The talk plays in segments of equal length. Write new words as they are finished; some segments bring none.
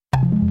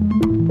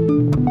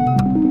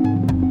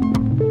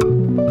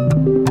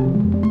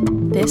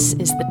This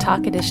is the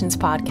Talk Editions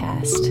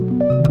podcast.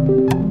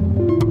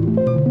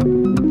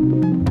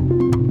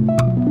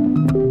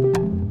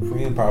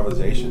 Free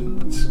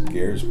improvisation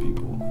scares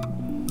people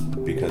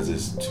because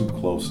it's too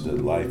close to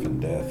life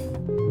and death.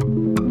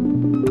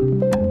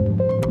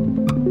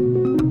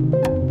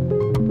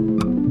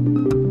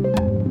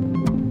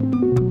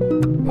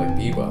 Like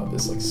bebop,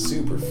 this like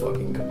super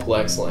fucking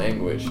complex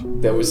language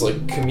that was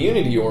like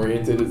community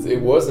oriented.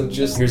 It wasn't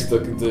just here's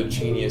the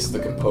genius, the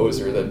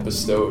composer that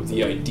bestowed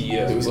the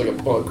idea. It was like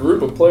a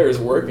group of players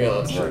working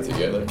on shit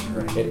together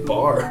in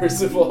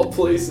bars of all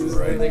places,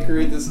 and they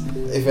create this,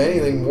 if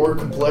anything, more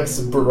complex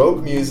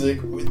Baroque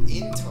music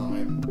within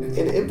time and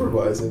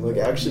improvising, like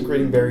actually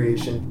creating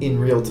variation in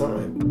real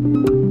time.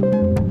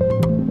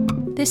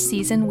 This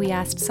season, we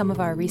asked some of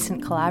our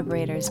recent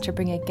collaborators to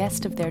bring a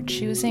guest of their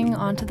choosing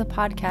onto the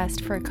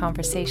podcast for a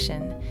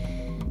conversation.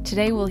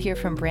 Today, we'll hear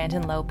from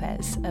Brandon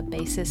Lopez, a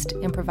bassist,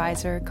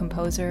 improviser,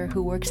 composer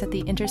who works at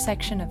the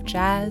intersection of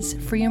jazz,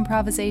 free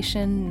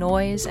improvisation,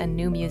 noise, and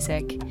new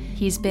music.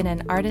 He's been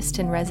an artist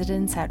in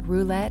residence at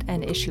Roulette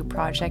and Issue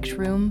Project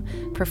Room,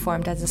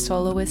 performed as a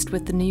soloist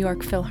with the New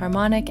York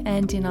Philharmonic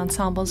and in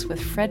ensembles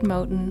with Fred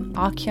Moten,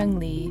 Ok Young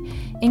Lee,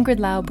 Ingrid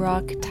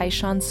Laubrock,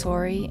 Tyshawn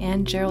Sorey,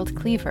 and Gerald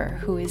Cleaver,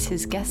 who is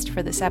his guest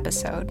for this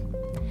episode.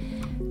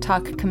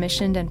 Talk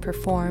commissioned and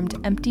performed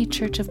Empty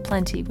Church of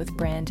Plenty with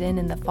Brandon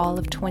in the fall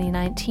of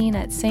 2019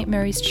 at St.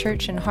 Mary's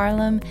Church in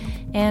Harlem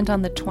and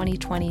on the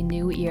 2020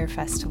 New Ear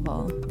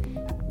Festival.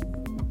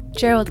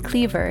 Gerald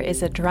Cleaver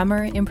is a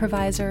drummer,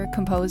 improviser,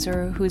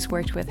 composer who's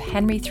worked with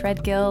Henry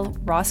Threadgill,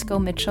 Roscoe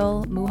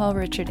Mitchell, Muhal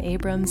Richard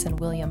Abrams,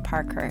 and William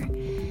Parker.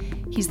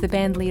 He's the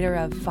band leader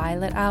of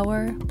Violet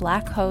Hour,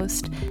 Black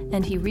Host,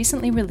 and he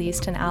recently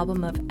released an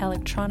album of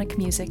electronic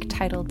music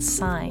titled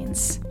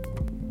Signs.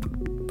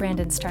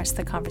 Brandon starts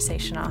the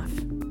conversation off.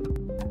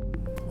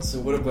 So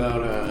what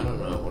about,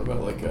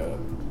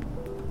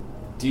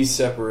 do you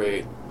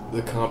separate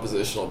the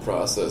compositional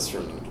process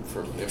from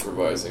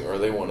improvising? Or are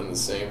they one and the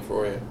same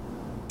for you?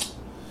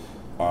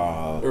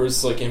 Or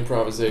is like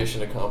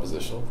improvisation a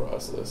compositional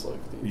process?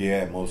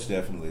 Yeah, most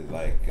definitely.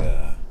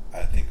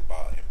 I think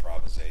about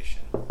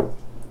improvisation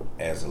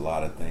as a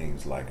lot of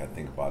things. I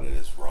think about it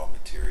as raw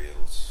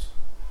materials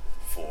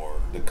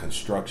for the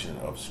construction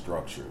of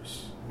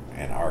structures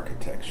and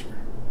architecture.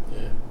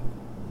 Yeah.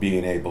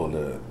 Being able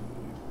to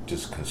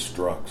just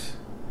construct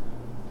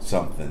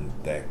something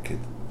that could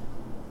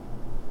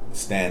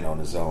stand on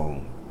its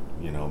own,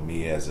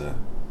 me as a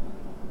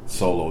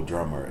solo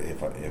drummer,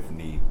 if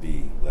need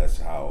be.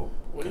 That's how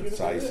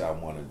concise I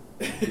want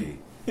to be.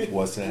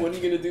 What's that? When are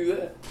you going to do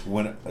that?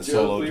 When a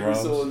solo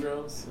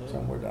drums? Yeah.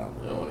 Somewhere down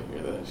the road. I want to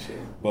hear that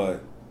shit.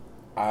 But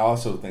I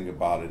also think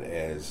about it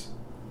as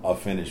a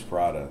finished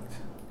product.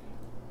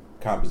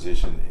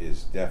 Composition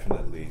is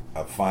definitely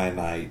a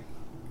finite,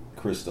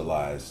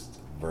 crystallized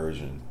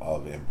version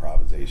of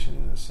improvisation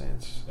in a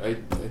sense. I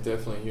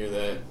definitely hear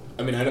that.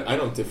 I mean, I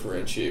don't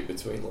differentiate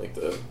between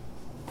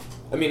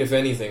if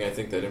anything, I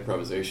think that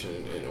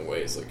improvisation in a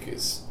way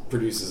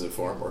produces a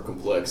far more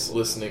complex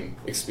listening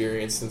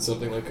experience than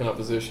something like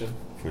composition.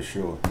 For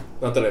sure.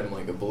 Not that I'm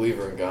a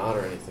believer in God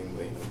or anything,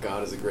 but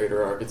God is a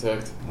greater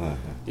architect. Uh-huh.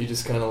 You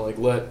just kind of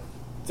let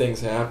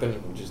things happen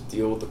and just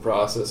deal with the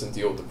process,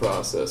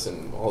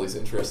 and all these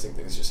interesting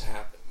things just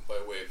happen by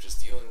way of just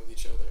dealing with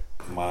each other.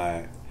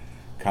 My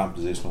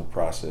compositional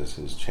process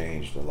has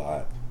changed a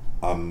lot.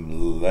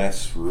 I'm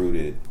less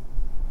rooted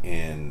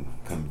in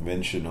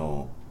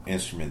conventional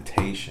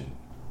instrumentation,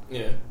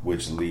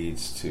 which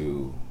leads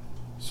to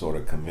sort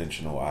of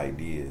conventional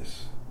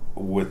ideas.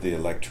 With the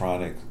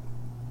electronic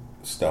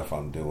stuff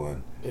I'm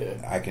doing,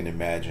 I can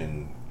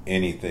imagine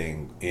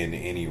anything in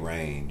any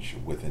range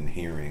within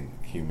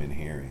human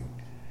hearing.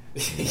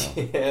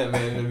 Yeah,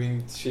 man. I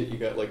mean, shit, you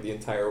got the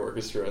entire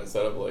orchestra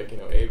instead of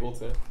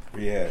Ableton.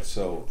 Yeah,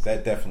 so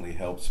that definitely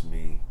helps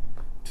me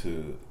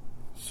to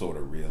sort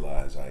of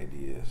realize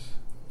ideas.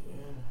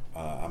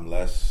 Yeah. I'm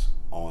less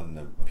on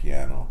the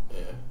piano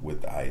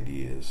with the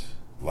ideas.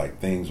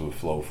 Things would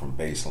flow from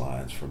bass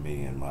lines for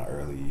me in my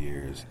early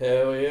years.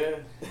 Hell yeah.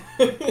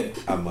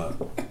 I'm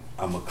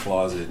a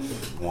closet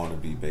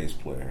wannabe bass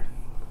player.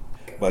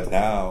 But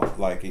now,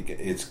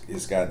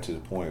 it's gotten to the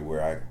point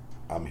where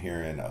I'm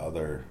hearing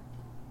other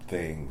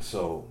things.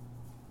 So,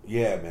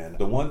 yeah, man.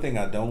 The one thing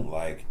I don't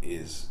like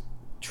is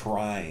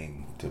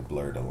trying to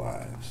blur the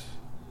lines.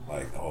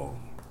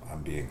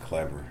 I'm being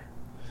clever.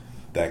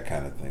 That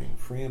kind of thing.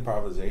 Free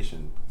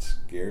improvisation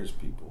scares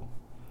people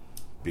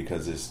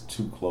because it's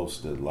too close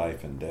to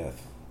life and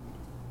death.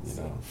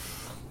 I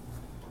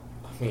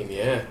mean,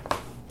 yeah.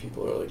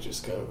 People are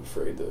just kind of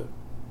afraid to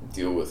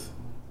deal with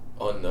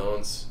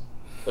unknowns.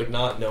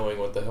 Not knowing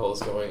what the hell is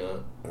going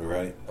on.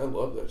 Right. I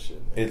love that shit,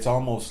 man. It's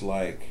almost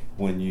like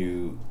when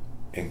you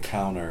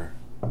encounter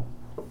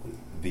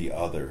the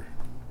other,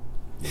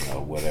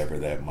 whatever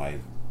that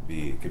might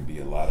be. It could be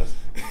a lot of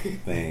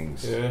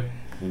things. Yeah.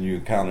 When you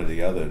encounter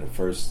the other, the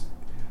first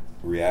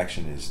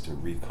reaction is to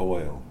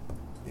recoil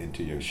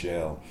into your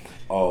shell.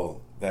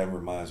 That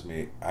reminds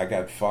me, I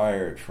got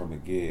fired from a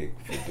gig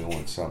for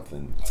doing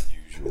something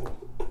unusual.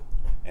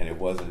 and it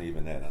wasn't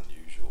even that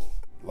unusual.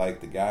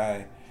 Like the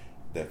guy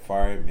that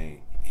fired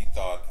me, he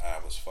thought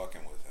I was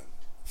fucking with him.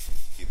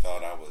 He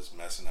thought I was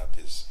messing up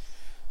his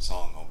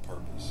song on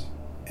purpose,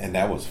 and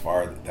that was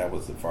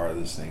the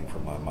farthest thing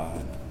from my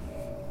mind,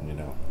 you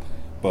know.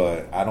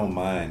 But I don't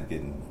mind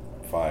getting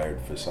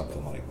fired for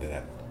something like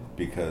that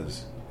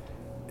because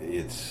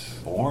it's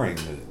boring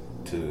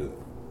to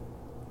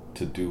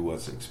do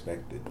what's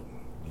expected,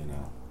 you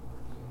know.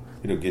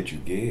 It'll get you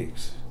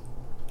gigs.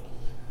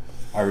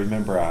 I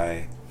remember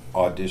I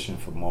auditioned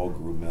for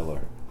Mulgrew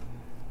Miller,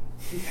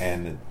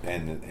 and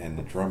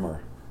the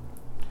drummer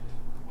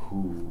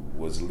who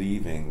was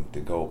leaving to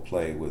go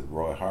play with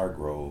Roy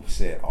Hargrove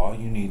said, all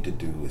you need to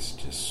do is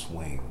just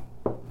swing.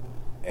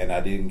 And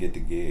I didn't get the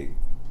gig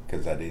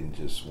because I didn't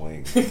just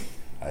swing.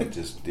 I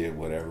just did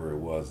whatever it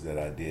was that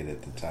I did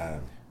at the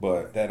time.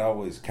 But that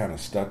always kind of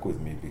stuck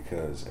with me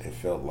because it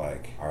felt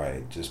like, all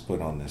right, just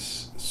put on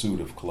this suit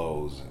of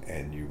clothes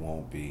and you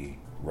won't be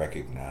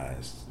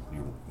recognized.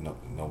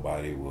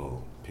 Nobody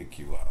will pick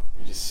you out.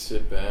 You just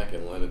sit back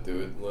and let it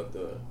do it. Let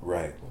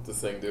the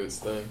thing do its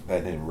thing.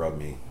 That didn't rub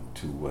me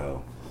too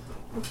well.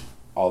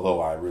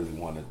 Although I really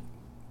wanted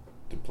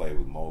to play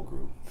with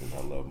Mulgrew because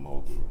I love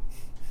Mulgrew.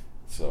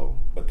 So,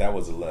 but that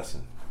was a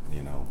lesson,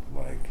 you know,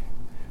 like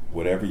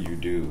whatever you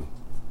do,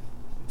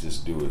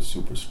 just do it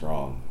super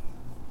strong,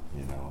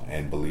 you know,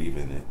 and believe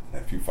in it.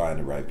 If you find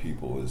the right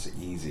people, it's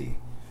easy.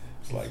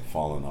 It's like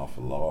falling off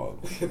a log,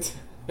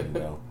 you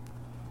know.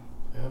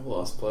 I've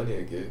lost plenty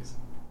of gigs.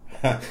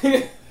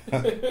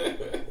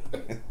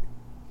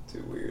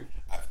 Too weird.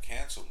 I've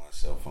canceled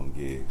myself on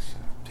gigs,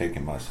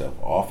 taken myself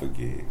off of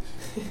gigs,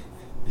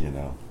 you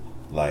know,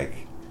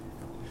 like,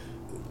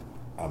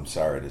 I'm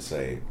sorry to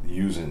say,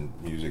 using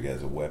music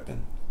as a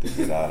weapon to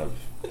get out of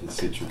the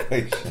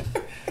situation.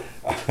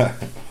 Man,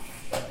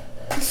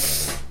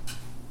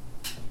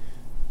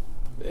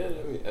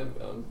 I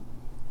mean,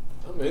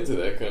 I'm into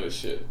that kind of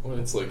shit when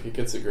it's like it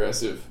gets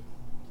aggressive,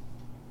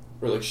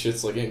 or like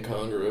shit's like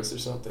incongruous or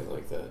something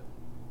like that,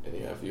 and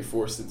you're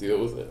forced to deal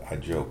with it. I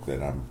joke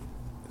that I'm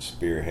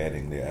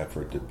spearheading the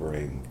effort to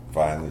bring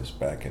violence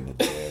back into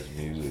jazz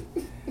music.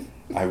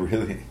 I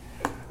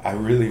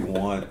really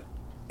want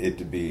it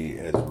to be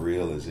as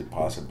real as it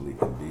possibly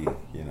can be,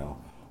 you know.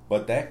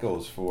 But that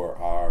goes for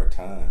our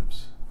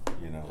times,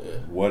 you know. Yeah.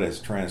 What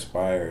has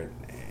transpired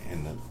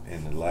in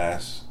the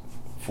last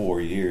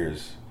 4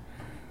 years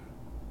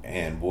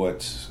and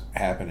what's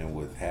happening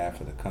with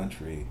half of the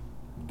country,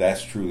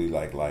 that's truly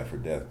like life or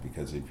death,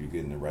 because if you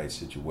get in the right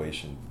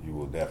situation, you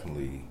will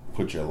definitely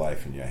put your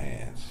life in your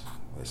hands.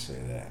 Let's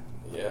say that.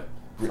 Yeah.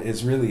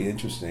 It's really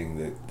interesting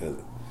that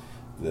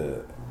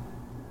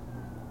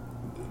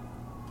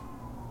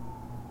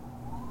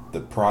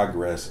the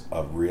progress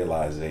of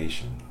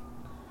realization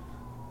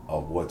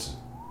of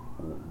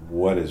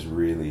what is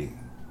really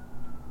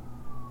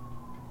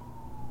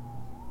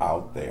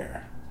out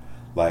there.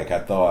 Like, I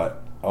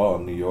thought, oh,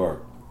 New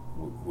York,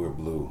 we're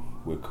blue,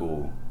 we're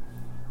cool,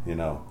 you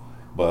know.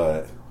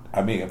 But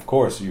I mean, of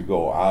course, you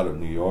go out of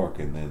New York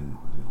and then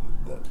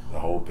the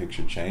whole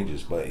picture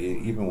changes. But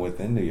even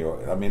within New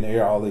York, I mean,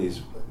 there are all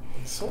these.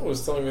 Someone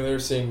was telling me they were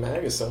seeing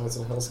MAGA signs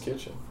in Hell's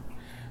Kitchen.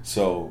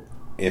 So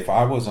if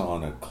I was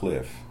on a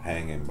cliff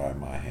hanging by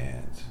my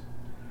hands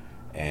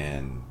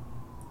and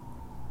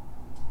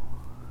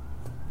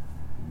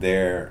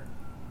there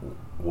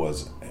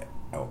was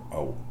a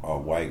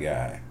white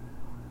guy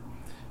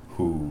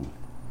who,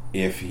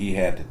 if he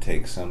had to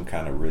take some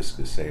kind of risk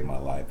to save my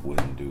life,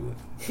 wouldn't do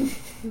it.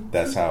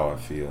 That's how I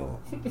feel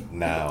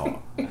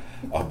now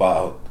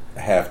about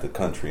half the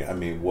country. I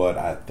mean, what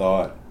I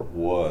thought it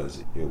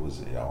was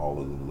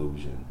all an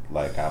illusion.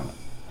 Like, I'm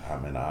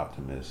an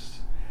optimist,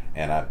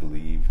 and I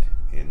believed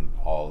in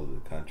all of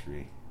the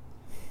country,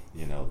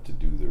 you know, to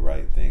do the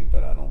right thing,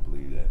 but I don't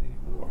believe that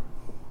anymore.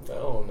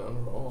 No, not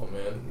at all,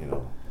 man. You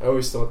know, I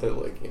always thought that,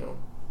 like, you know,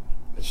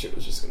 that shit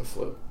was just gonna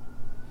flip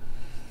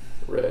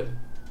red,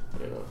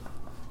 you know.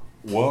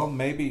 Well,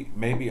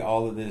 maybe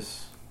all of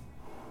this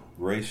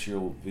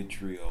racial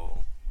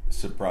vitriol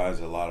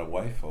surprised a lot of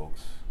white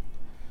folks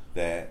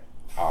that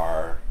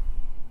are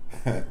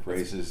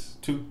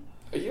racist too.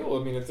 Yeah, well,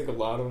 I mean, I think a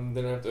lot of them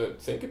didn't have to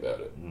think about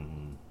it.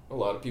 Mm-hmm. A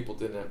lot of people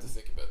didn't have to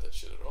think about that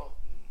shit at all.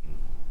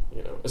 Mm-hmm.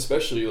 You know,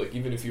 especially, like,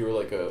 even if you were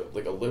like a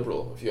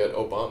liberal, if you had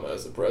Obama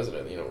as the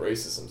president, you know,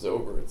 racism's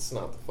over. It's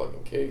not the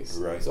fucking case.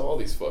 Right. There's all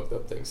these fucked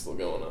up things still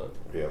going on.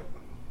 Yeah.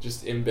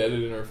 Just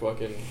embedded in our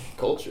fucking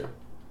culture.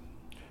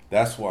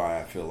 That's why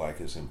I feel like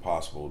it's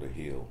impossible to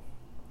heal.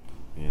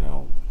 You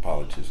know,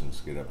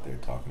 politicians get up there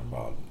talking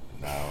about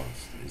now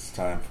it's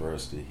time for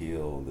us to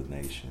heal the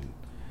nation.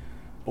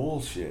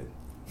 Bullshit.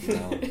 You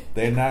know,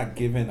 they're not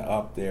giving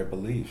up their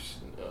beliefs.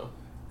 No.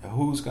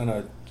 Who's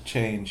gonna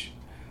change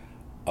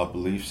a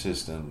belief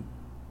system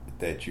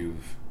that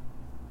you've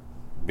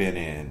been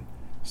in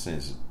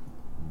since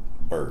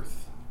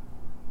birth?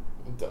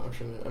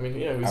 Doctrine. I mean,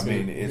 yeah.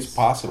 It's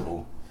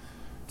possible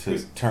to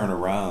turn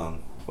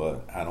around,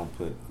 but I don't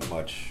put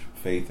much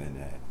faith in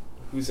that.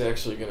 Who's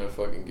actually gonna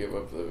fucking give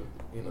up the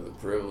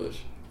privilege?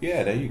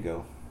 Yeah, there you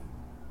go.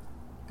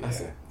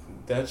 Yeah.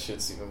 That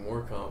shit's even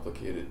more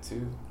complicated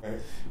too. Right.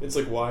 It's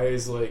like, why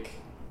is like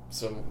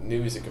some new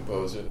music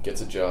composer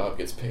gets a job,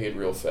 gets paid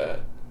real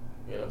fat,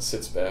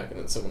 sits back, and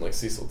then someone like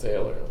Cecil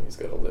Taylor, he's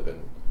got to live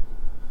in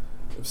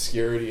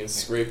obscurity and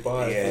scrape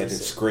by. Yeah, to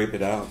scrape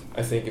it out.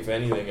 I think if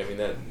anything,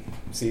 that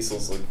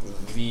Cecil's like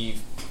the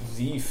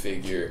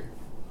figure,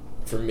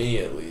 for me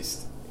at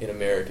least, in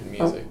American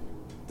music.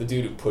 The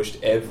dude who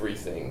pushed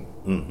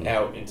everything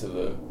out into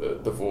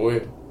the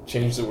void,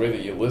 changed the way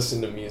that you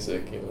listen to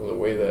music, the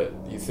way that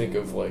you think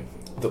of like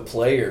the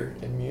player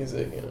in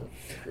music,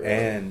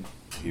 And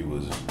he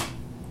was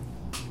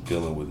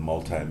dealing with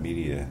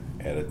multimedia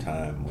at a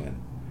time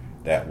when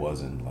that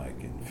wasn't like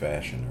in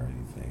fashion or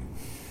anything.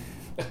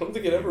 I don't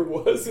think it ever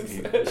was in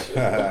fashion.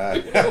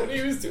 When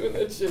he was doing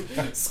that shit,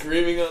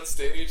 screaming on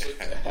stage,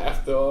 like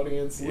half the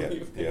audience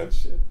leaving and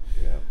shit.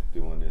 Yeah,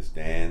 doing this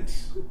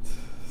dance,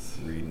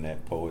 reading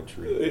that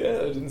poetry.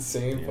 Yeah,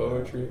 insane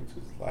poetry.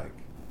 Just like,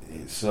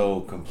 it's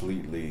so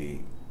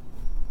completely,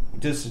 a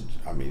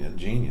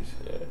genius.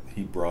 Yeah.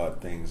 He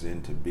brought things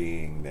into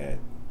being that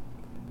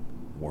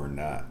were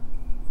not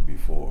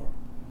before.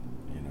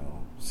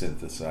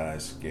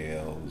 Synthesized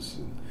scales.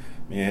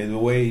 The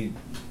way he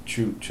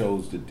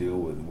chose to deal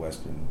with the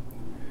Western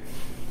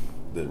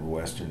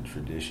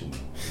tradition,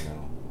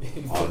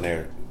 on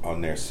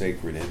their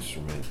sacred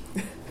instrument,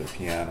 the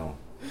piano.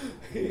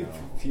 He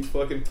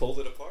fucking pulled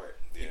it apart.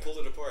 He pulled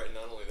it apart, and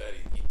not only that,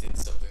 he did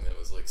something that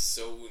was like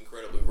so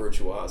incredibly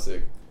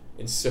virtuosic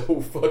and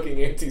so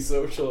fucking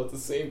antisocial at the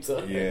same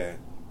time. Yeah,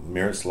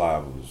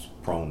 Miroslav was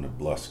prone to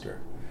bluster.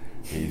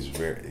 He's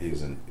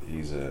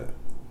a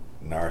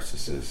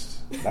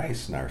narcissist,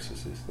 nice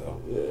narcissist though.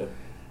 Yeah.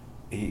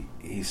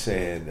 He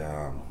said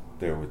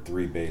there were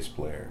 3 bass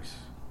players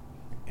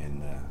in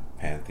the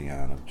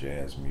pantheon of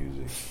jazz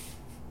music: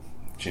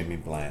 Jimmy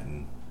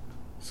Blanton,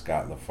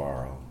 Scott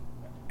LaFaro,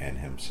 and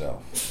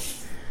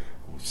himself.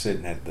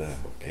 Sitting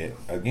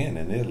again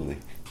in Italy,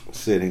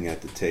 sitting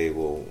at the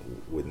table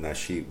with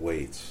Nasheed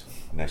Waits.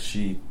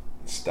 Nasheed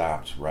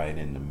stops right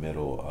in the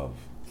middle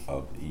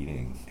of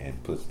eating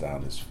and puts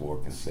down his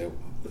fork and said,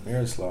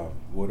 "Miroslav,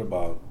 what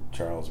about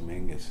Charles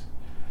Mingus?"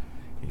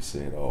 He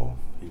said, "Oh,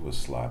 he was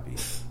sloppy."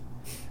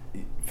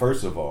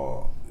 First of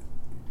all,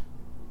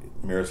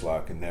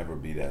 Miroslav can never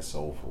be that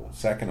soulful.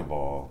 Second of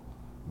all,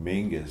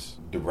 Mingus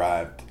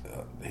derived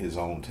his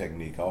own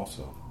technique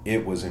also.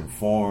 It was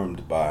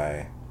informed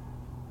by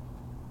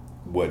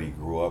what he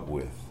grew up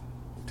with.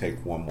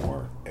 Take one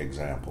more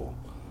example.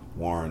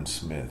 Warren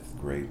Smith,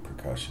 great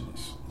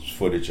percussionist. There's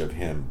footage of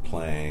him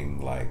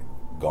playing like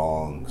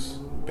gongs,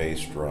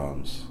 bass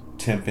drums,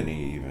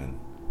 timpani even,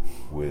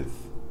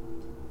 with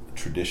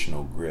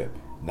traditional grip,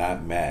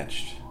 not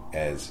matched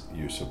as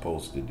you're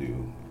supposed to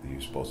do. You're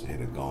supposed to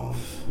hit a gong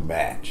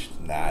matched,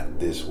 not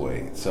this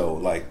way. So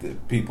like the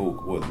people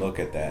would look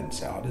at that and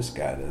say, "Oh, this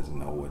guy doesn't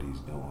know what he's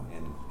doing,"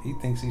 and he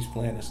thinks he's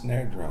playing a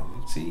snare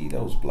drum. See,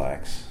 those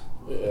blacks,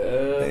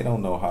 they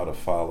don't know how to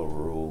follow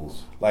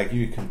rules. Like,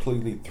 you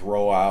completely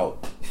throw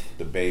out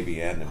the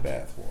baby and the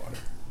bathwater.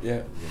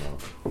 Yeah.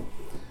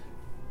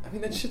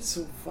 That shit's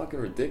so fucking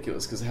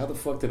ridiculous, because how the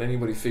fuck did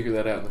anybody figure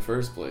that out in the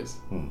first place?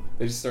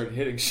 They just started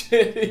hitting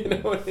shit, you know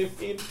what I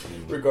mean?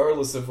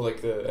 Regardless of like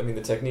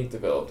the technique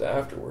developed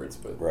afterwards,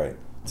 but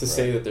to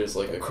say that there's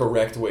like a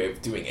correct way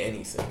of doing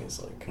anything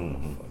is like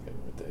fucking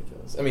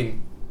ridiculous.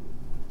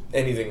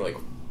 Anything like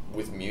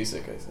with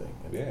music, I think.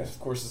 Of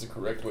course, there's a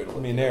correct way to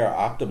look at it. There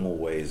are optimal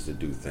ways to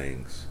do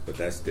things, but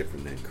that's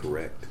different than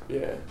correct.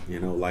 Yeah.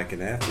 Like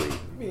an athlete.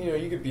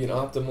 You could be an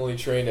optimally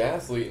trained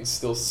athlete and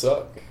still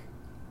suck.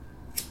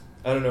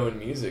 I don't know, in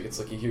music, it's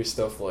like you hear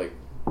stuff like,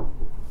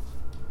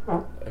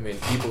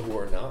 people who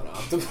are not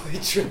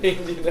optimally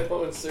trained,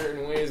 in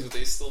certain ways, but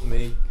they still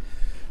make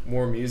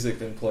more music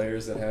than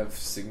players that have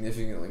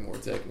significantly more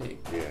technique.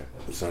 Yeah.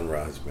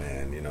 Sunrise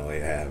Band, they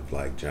have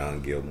like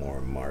John Gilmore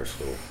and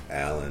Marshall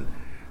Allen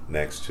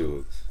next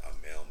to a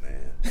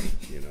mailman,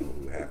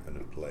 who happen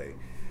to play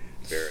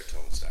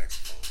baritone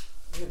saxophone.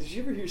 Yeah, did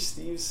you ever hear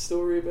Steve's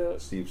story about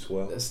Steve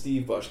Swell?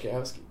 Steve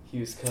Boszkowski. He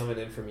was coming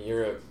in from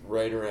Europe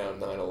right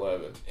around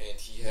 9/11, and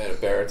he had a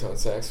baritone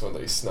saxophone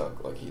that he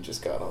snuck, like he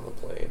just got on the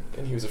plane,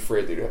 and he was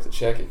afraid they'd have to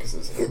check it because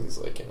there's these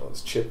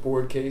those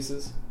chipboard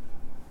cases,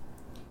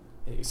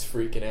 and he was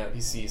freaking out.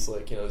 He sees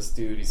this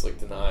dude, he's like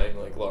denying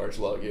large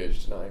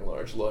luggage,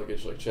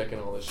 like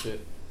checking all this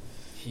shit.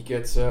 He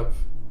gets up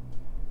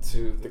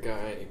to the guy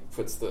and he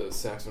puts the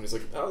saxophone. He's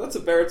like, "Oh, that's a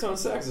baritone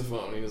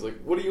saxophone." And he was like,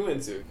 "What are you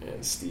into?"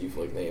 And Steve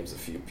names a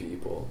few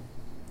people.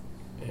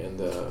 And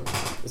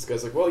this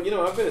guy's like, "Well, I've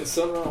been in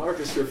Sun Ra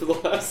Orchestra for the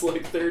last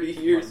 30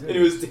 years." And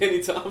it was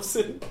Danny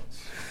Thompson.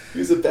 He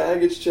was a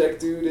baggage check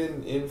dude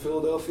in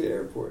Philadelphia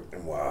Airport.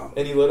 Wow.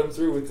 And he let him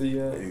through with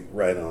the...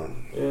 right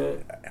on. Yeah.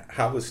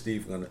 How was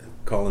Steve going to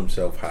call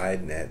himself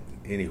hiding that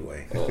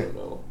anyway? I don't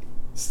know.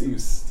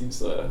 Steve's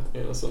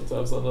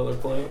sometimes on another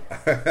plane.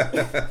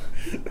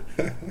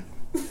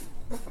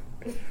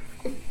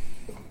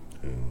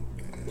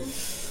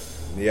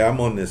 Yeah, I'm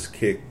on this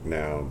kick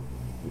now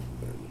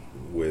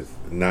with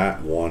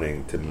not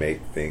wanting to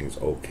make things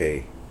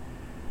okay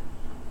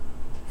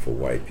for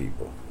white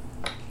people.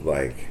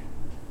 Like,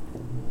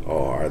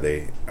 oh, are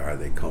they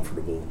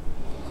comfortable?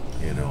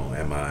 You know,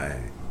 am I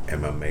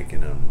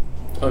making them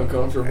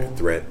uncomfortable?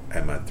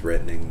 Am I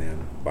threatening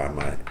them by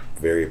my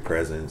very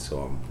presence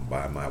or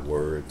by my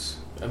words?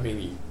 I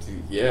mean,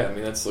 yeah. I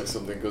mean, that's like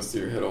something that goes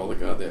through your head all the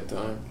goddamn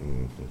time.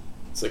 Mm-hmm.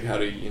 It's like, how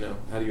do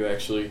you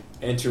actually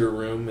enter a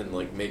room and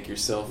like make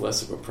yourself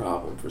less of a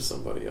problem for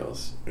somebody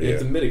else? You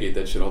have to mitigate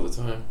that shit all the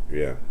time.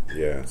 Yeah.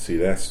 See,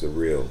 that's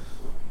institutional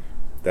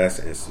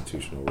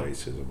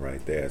racism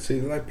right there.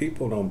 See, like,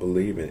 people don't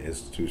believe in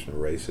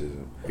institutional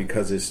racism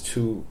because it's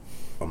too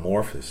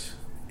amorphous.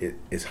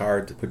 It's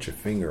hard to put your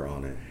finger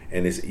on it,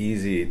 and it's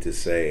easy to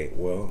say,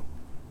 well,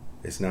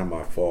 it's not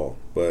my fault.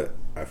 But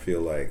I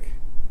feel like,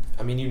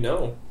 I mean,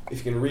 if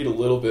you can read a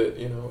little bit,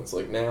 it's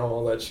like now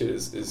all that shit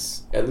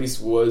is at least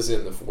was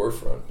in the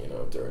forefront,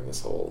 during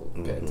this whole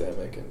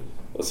pandemic. And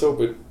let's hope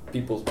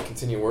people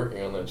continue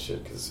working on that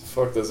shit, because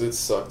fuck, does it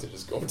suck to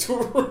just go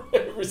into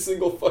every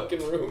single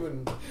fucking room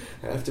and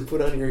have to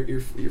put on your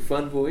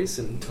fun voice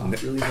and talk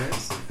really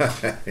fast.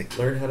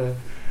 Learn how to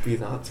be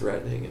not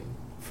threatening and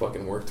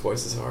fucking work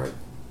twice as hard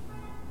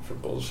for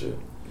bullshit.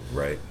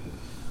 Right.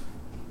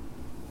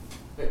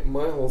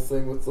 My whole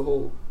thing with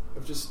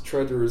I've just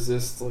tried to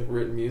resist like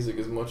written music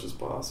as much as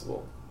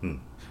possible.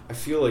 I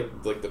feel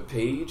like the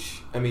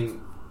page, I mean,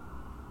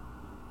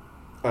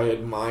 I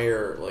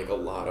admire like a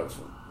lot of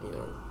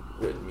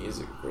written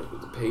music, of course,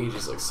 but the page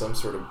is like some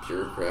sort of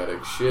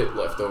bureaucratic shit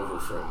left over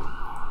from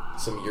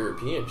some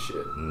European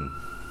shit.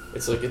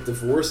 It's like it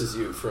divorces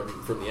you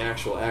from the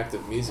actual act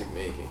of music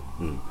making.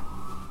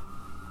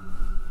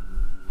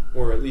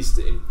 Or at least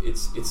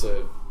it's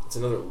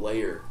another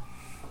layer.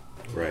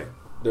 Right.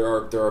 There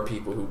are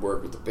people who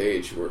work with the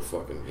page who are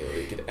fucking,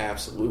 they could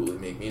absolutely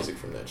make music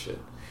from that shit.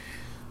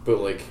 But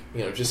like,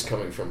 just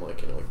coming from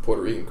like, like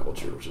Puerto Rican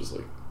culture, which is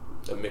like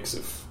a mix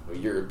of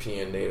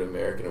European, Native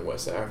American, and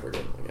West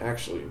African. Like,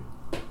 actually,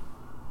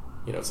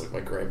 it's like my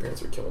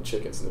grandparents were killing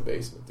chickens in the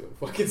basement doing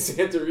fucking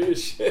Santeria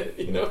shit.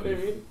 You know what I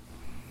mean?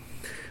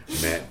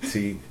 Matt,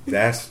 see,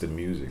 that's the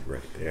music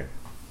right there.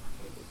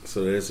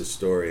 So there's a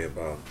story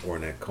about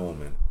Ornette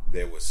Coleman.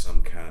 There was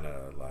some kind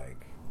of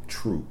like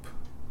troupe,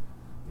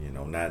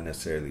 not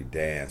necessarily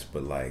dance,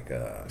 but like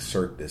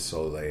Cirque du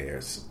Soleil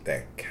or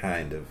that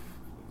kind of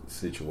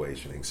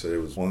situation. So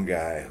there was one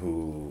guy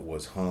who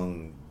was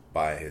hung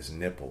by his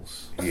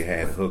nipples. He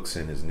had hooks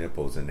in his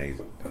nipples, and they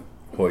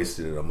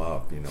hoisted him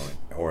up.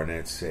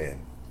 Ornette said,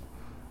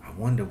 "I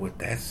wonder what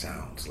that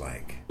sounds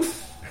like."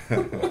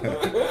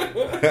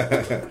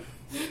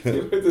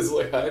 With this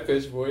like high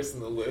pitched voice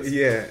in the list.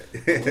 Yeah.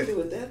 I wonder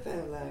what that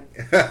sound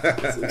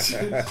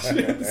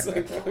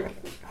like.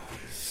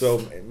 So,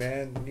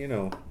 man,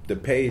 the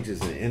page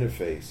is an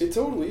interface. It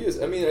totally is.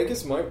 I mean, I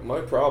guess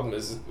my problem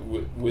is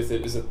with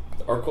it is that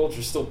our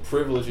culture still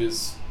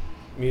privileges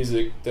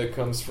music that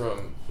comes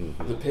from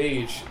the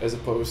page as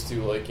opposed to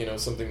like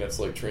something that's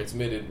like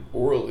transmitted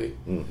orally.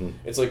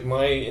 It's like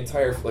my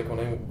entire when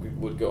I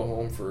would go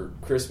home for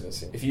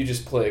Christmas, if you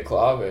just play a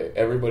clave,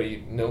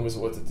 everybody knows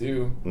what to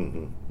do.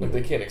 Like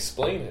they can't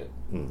explain it,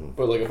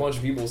 but like a bunch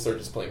of people start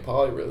just playing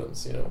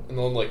polyrhythms, and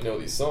they'll like know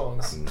these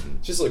songs.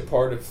 It's just like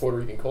part of Puerto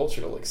Rican culture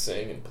to like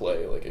sing and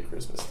play like at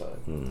Christmas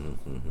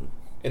time.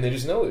 And they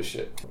just know this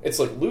shit. It's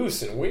like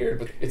loose and weird,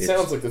 but it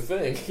sounds like the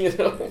thing,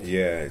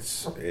 Yeah,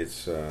 it's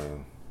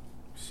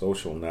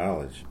social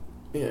knowledge.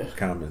 Yeah.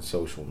 Common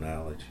social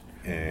knowledge.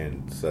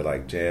 And so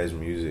like jazz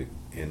music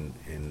in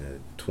the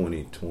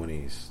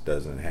 2020s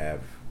doesn't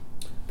have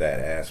that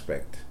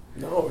aspect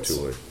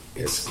to it.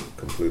 It's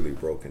completely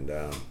broken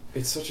down.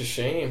 It's such a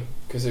shame,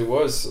 because it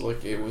was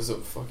a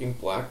fucking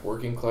black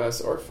working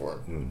class art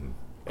form.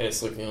 And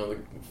it's like,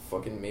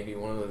 fucking maybe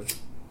one of the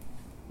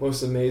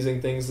most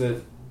amazing things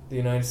that the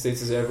United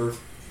States has ever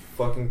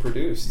fucking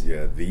produced.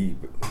 Yeah, the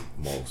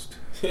most,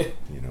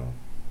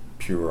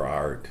 pure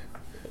art,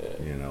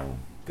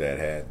 that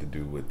had to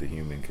do with the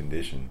human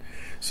condition.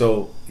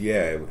 So,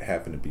 yeah, it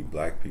happened to be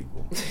black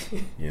people,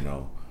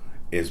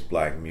 it's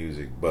black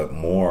music, but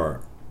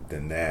more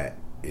than that,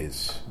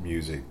 it's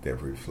music that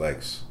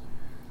reflects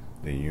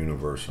the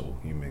universal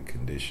human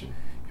condition.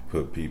 You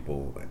put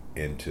people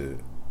into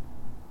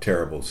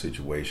terrible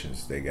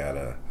situations, they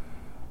gotta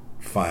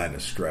find a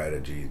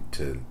strategy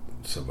to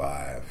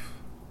survive.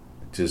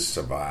 Just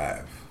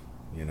survive.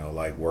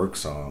 Like work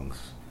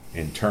songs.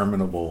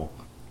 Interminable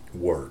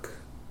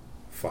work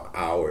for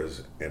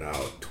hours and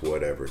out to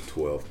whatever,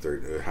 12,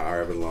 30,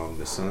 however long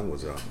the sun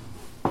was up.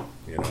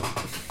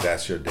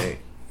 That's your day.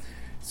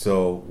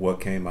 So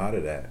what came out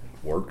of that?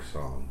 Work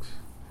songs.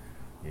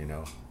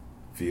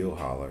 Field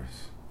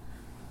hollers.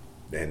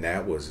 And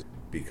that was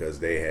because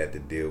they had to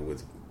deal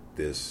with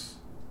this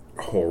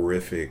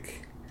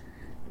horrific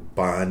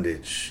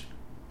bondage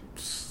 /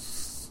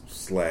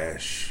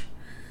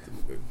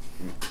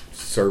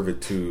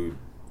 servitude,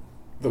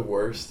 the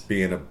worst,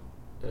 being a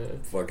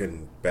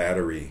fucking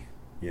battery,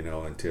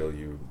 until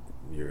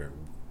you're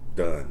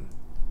done,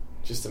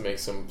 just to make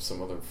some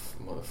other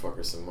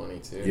motherfucker some money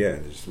too. Yeah,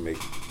 just to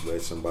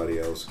let somebody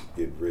else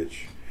get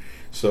rich.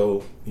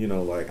 So,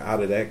 like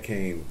out of that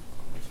came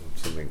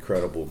some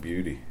incredible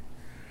beauty.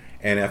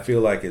 And I feel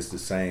like it's the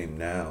same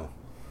now,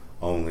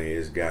 only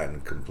it's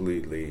gotten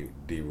completely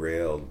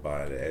derailed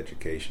by the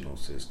educational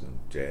system,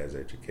 jazz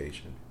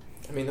education.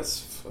 I mean,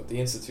 that's the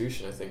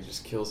institution, I think,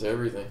 just kills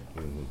everything.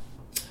 Mm-hmm.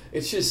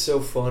 It's just so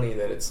funny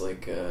that it's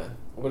like,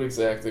 what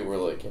exactly were,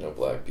 like,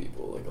 black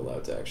people, like,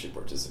 allowed to actually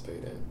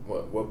participate in?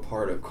 What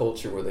part of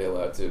culture were they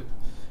allowed to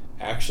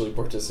actually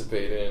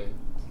participate in?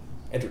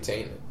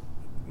 Entertainment.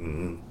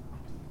 Mm-hmm.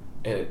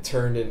 And it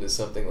turned into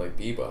something like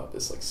bebop,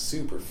 this like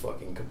super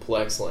fucking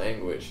complex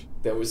language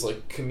that was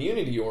like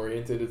community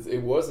oriented.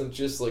 It wasn't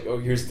just like, oh,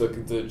 here's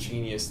the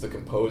genius, the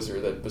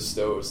composer that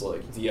bestows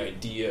like the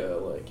idea,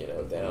 like,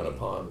 down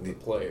upon the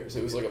players.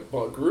 It was like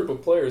a group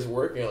of players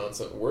working on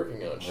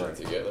shit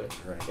together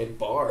in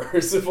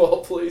bars of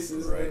all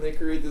places, and then they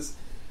create this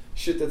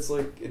shit that's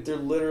like they're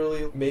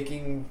literally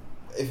making,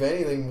 if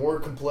anything, more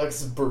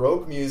complex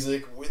Baroque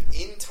music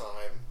within time.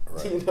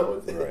 And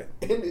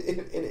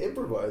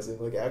improvising,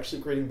 like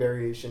actually creating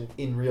variation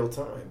in real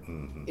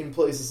time, in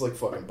places like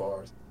fucking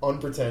bars,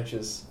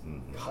 unpretentious,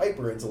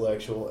 hyper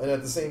intellectual, and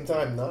at the same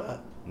time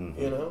not,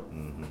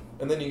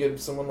 And then you get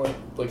someone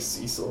like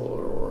Cecil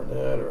or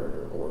Ornette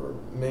or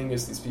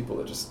Mingus, these people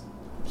that just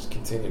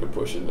continue to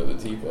push it into the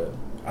deep end.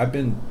 I've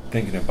been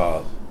thinking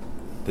about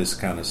this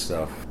kind of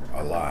stuff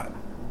a lot,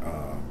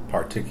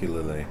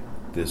 particularly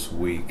this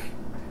week,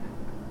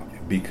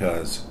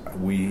 because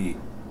we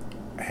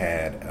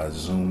had a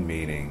Zoom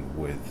meeting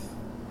with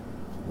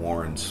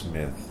Warren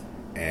Smith,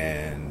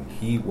 and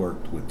he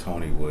worked with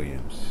Tony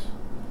Williams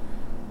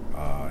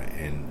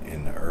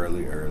in the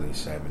early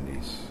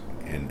 70s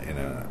in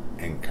an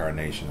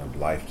incarnation of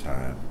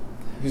Lifetime.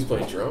 He was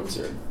playing drums,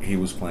 or he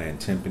was playing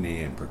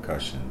timpani and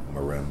percussion,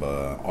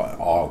 marimba,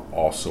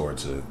 all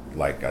sorts of,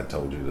 like I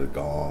told you, the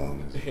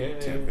gongs,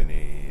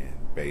 timpani,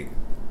 and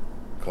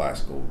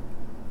classical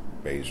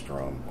bass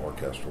drum,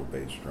 orchestral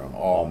bass drum,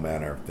 all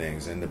manner of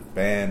things. And the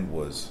band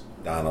was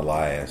Don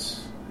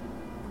Elias,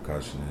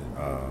 percussion,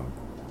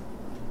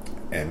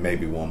 and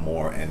maybe one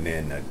more, and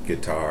then a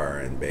guitar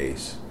and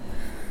bass.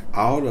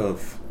 Out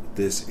of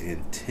this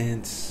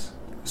intense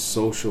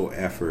social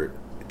effort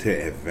to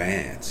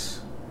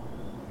advance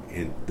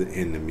in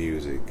the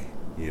music,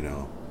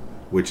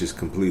 which is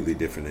completely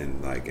different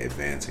than like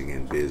advancing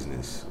in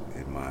business,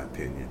 in my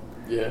opinion.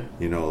 Yeah.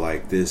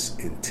 Like this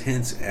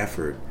intense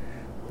effort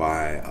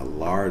by a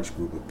large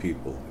group of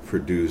people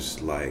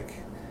produce like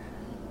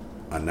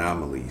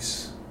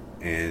anomalies,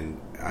 and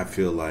I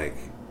feel like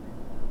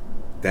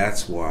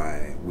that's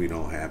why we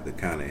don't have the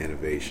kind of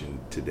innovation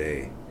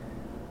today,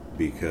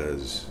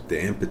 because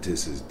the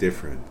impetus is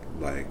different.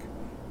 Like,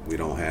 we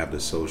don't have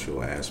the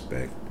social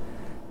aspect,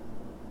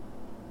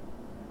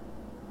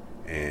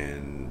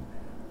 and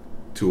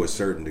to a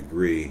certain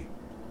degree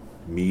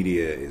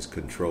media is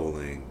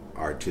controlling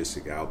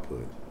artistic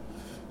output.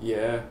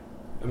 Yeah,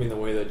 I mean, the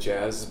way that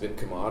jazz has been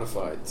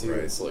commodified, too,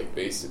 it's like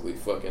basically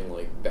fucking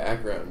like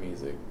background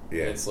music.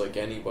 Yeah. And it's like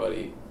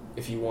anybody,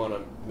 if you want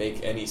to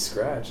make any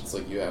scratch, it's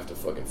like you have to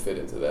fucking fit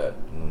into that.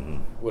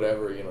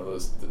 Whatever,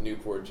 the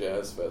Newport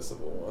Jazz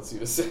Festival wants you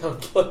to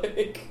sound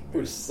like,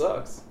 which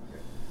sucks.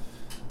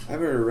 I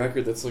haven't heard a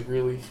record that's like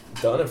really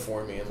done it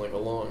for me in like a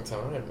long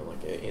time,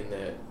 like in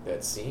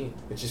that scene.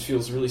 It just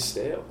feels really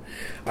stale.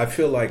 I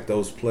feel like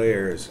those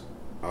players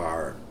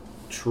are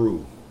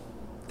true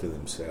to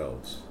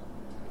themselves.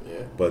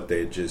 Yeah. But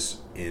they're just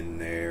in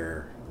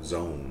their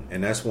zone.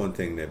 And that's one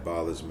thing that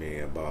bothers me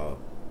about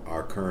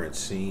our current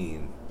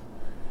scene.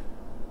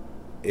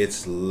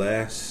 It's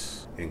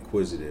less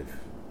inquisitive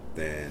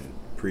than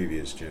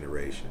previous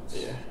generations.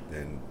 Yeah.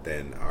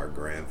 Than our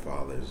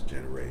grandfather's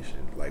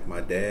generation. Like,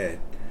 my dad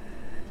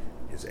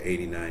is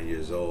 89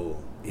 years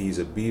old. He's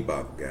a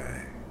bebop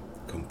guy,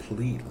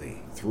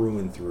 completely, through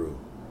and through.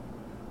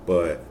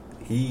 But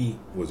he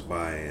was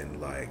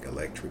buying like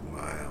Electric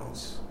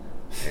Miles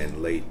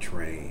and Late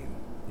Train,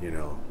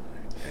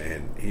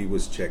 and he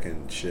was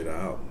checking shit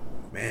out.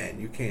 Man,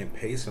 you can't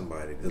pay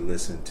somebody to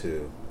listen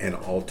to an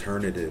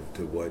alternative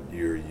to what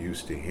you're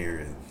used to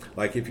hearing.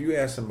 Like, if you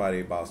ask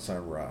somebody about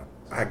Sun Ra,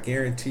 I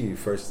guarantee you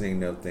first thing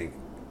they'll think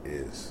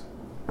is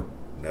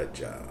nut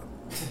job.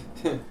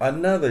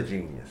 Another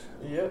genius.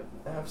 Yep,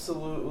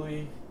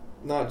 absolutely.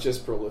 Not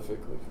just prolific,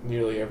 like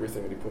nearly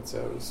everything that he puts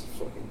out is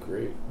fucking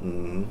great.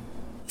 Mm-hmm.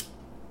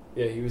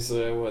 Yeah, he was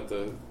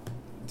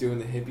doing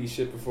the hippie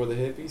shit before the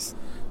hippies.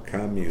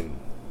 Commune.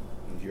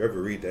 Did you ever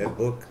read that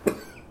book?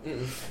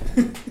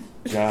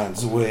 John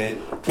Zwed.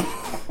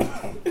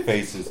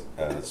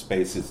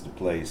 Space is the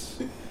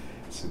place.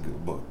 It's a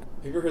good book.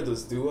 Have you ever heard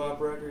those doo-wop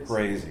records?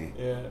 Crazy.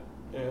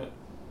 Yeah.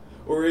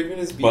 Or even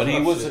his bebop. But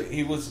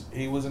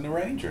he was an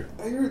arranger.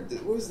 I heard,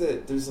 what was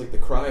that? There's like the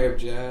Cry of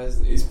Jazz.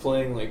 He's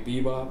playing like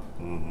bebop,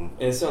 and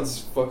it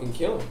sounds fucking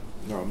killing.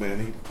 No,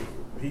 man,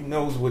 he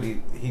knows what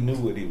he knew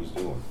what he was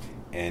doing,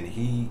 and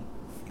he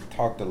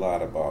talked a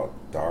lot about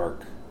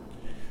dark.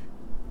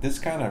 This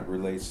kind of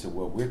relates to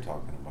what we're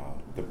talking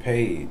about. The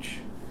page,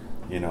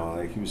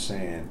 like he was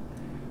saying,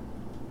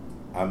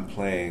 I'm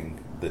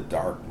playing the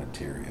dark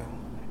material,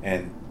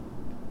 and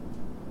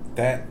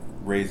that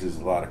raises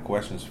a lot of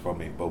questions for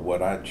me. But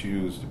what I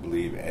choose to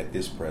believe at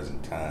this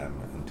present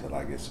time, until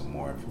I get some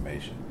more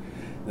information,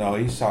 no,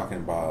 he's talking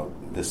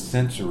about the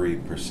sensory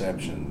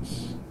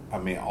perceptions. I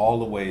mean, all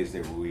the ways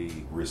that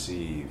we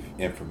receive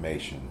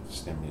information,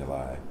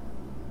 stimuli.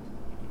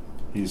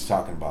 He's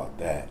talking about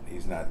that.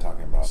 He's not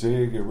talking about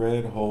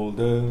cigarette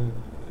holder,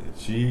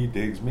 she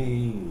digs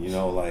me,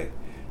 like,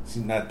 he's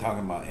not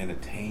talking about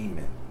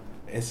entertainment.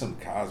 It's some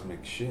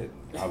cosmic shit.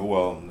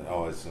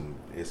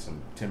 It's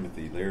some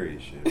Timothy Leary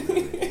shit,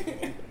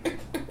 really.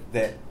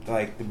 That,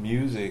 like, the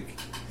music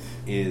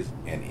is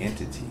an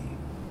entity,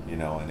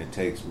 and it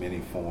takes many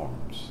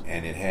forms,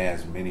 and it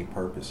has many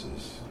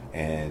purposes,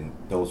 and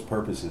those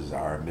purposes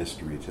are a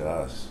mystery to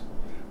us.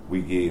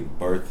 We gave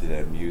birth to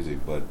that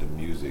music, but the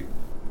music,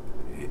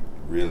 it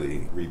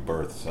really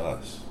rebirths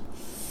us.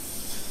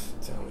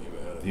 Tell me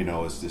about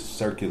it. It's this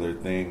circular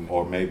thing,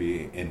 or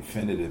maybe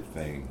infinitive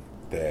thing,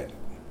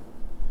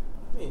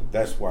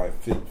 that's why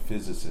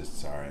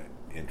physicists are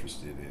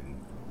interested in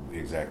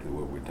exactly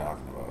what we're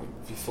talking about.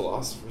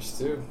 Philosophers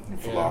too.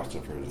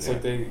 Philosophers. It's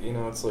like they,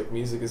 it's like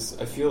music is.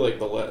 I feel like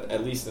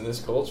at least in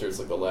this culture, it's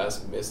like the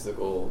last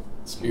mystical,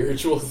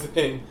 spiritual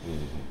thing.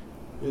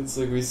 Mm-hmm. It's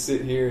like we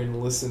sit here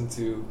and listen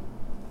to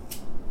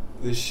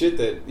this shit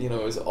that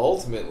is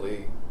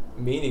ultimately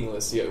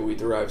meaningless, yet we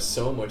derive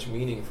so much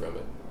meaning from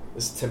it.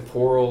 This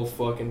temporal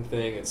fucking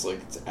thing. It's like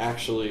it's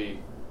actually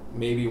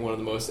maybe one of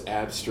the most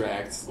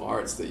abstract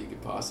arts that you could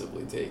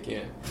possibly take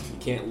in. You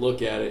can't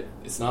look at it.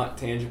 It's not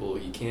tangible.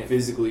 You can't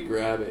physically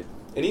grab it.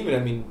 And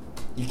even,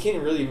 you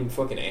can't really even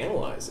fucking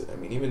analyze it.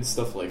 Even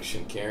stuff like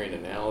Schenkerian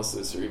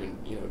analysis or even,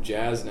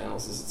 jazz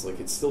analysis, it's like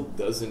it still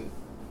doesn't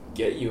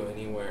get you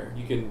anywhere.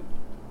 You can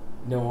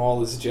know all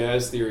this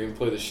jazz theory and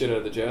play the shit out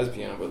of the jazz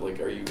piano, but,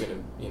 like, are you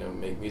going to,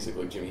 make music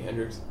like Jimi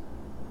Hendrix?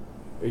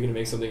 Are you going to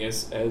make something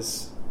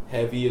as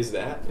heavy as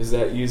that? Is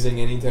that using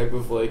any type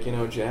of, like,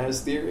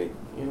 jazz theory?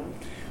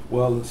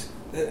 Well, it's,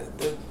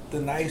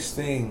 the nice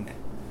thing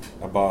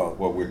about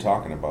what we're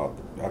talking about,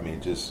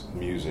 just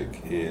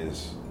music,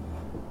 is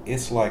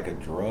it's like a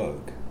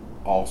drug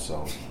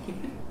also.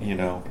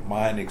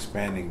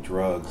 Mind-expanding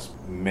drugs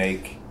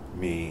make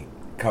me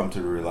come to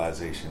the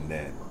realization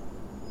that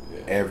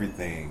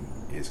everything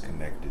is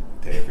connected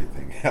to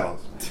everything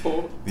else.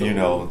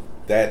 Totally.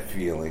 That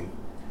feeling,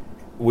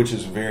 which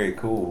is very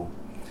cool,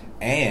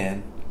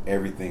 and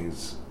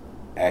everything's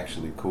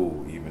actually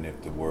cool, even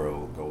if the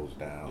world goes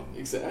down.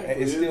 Exactly.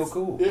 It's still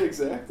cool. Yeah,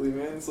 exactly,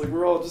 man. It's like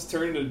we're all just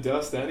turning to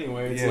dust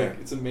anyway. It's like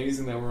it's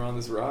amazing that we're on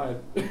this ride.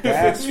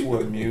 That's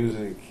what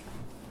music,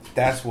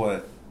 that's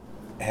what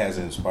has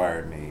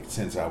inspired me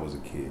since I was a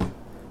kid.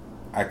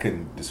 I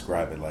couldn't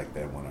describe it like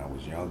that when I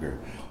was younger.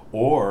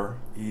 Or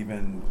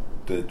even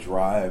the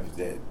drive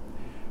that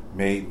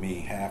made me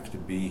have to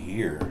be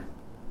here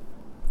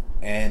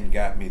and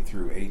got me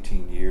through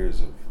 18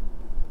 years of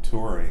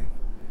touring,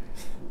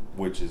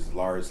 which is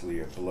largely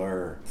a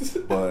blur,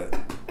 but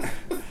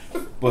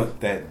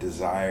that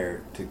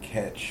desire to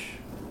catch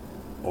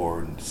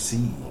or see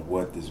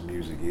what this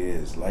music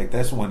is, like,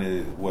 that's what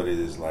it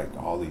is, like,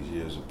 all these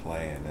years of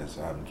playing. That's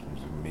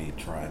me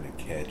trying to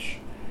catch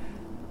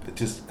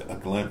just a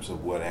glimpse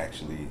of what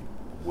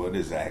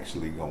is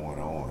actually going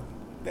on.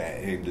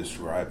 That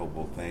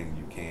indescribable thing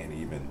you can't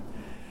even,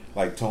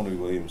 like Tony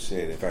Williams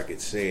said, if I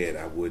could say it,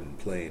 I wouldn't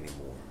play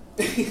anymore.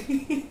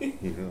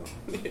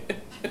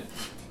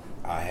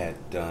 I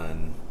had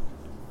done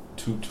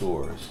 2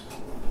 tours,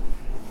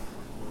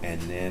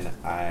 and then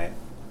I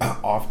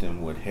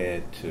often would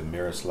head to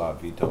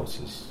Miroslav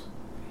Vitos's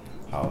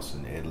house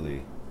in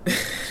Italy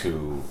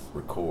to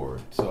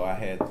record. So I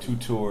had 2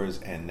 tours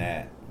and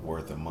that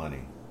worth of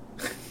money.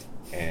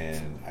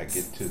 And I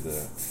get to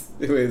the...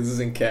 Wait, this is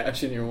in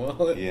cash in your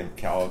wallet? Yeah,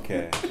 all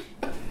cash.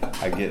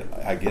 I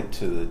get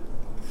to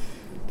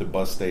the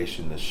bus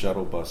station, the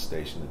shuttle bus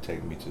station to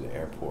take me to the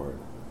airport.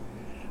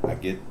 I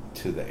get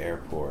to the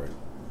airport.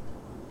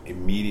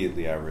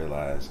 Immediately I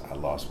realize I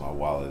lost my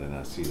wallet, and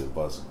I see the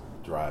bus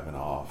driving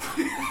off.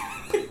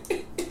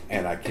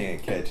 And I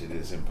can't catch it.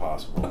 It's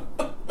impossible.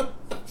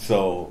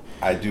 So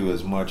I do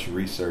as much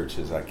research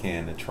as I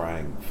can to try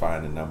and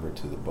find a number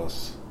to the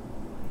bus.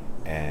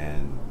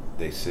 And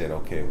they said,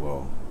 okay,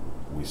 well,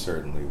 we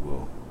certainly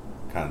will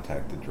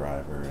contact the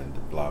driver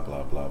and blah,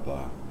 blah, blah,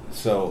 blah.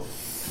 So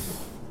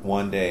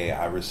one day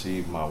I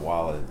received my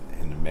wallet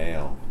in the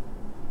mail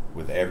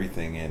with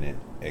everything in it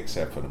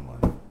except for the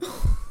money.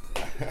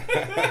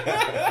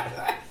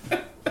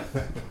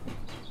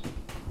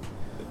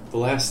 The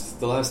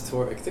last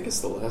tour, I think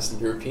it's the last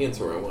European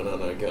tour I went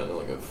on, I got in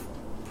like a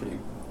pretty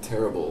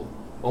terrible,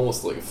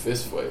 almost like a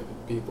fist fight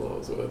with people I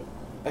was with.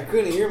 I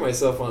couldn't hear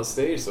myself on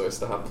stage, so I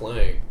stopped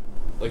playing.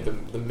 Like,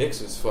 the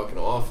mix was fucking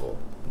awful.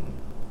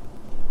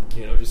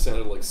 It just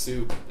sounded like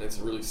soup, and it's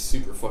a really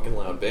super fucking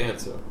loud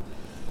band, so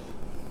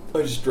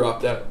I just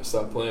dropped out and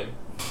stopped playing.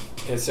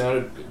 And it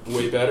sounded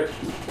way better,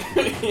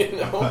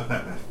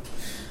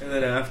 And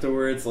then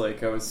afterwards,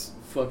 like, I was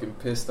fucking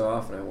pissed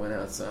off, and I went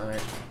outside.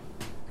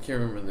 I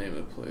can't remember the name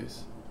of the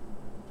place.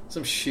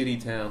 Some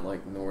shitty town,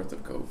 like, north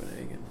of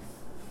Copenhagen.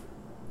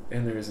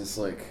 And there's this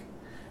like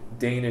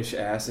Danish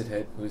acid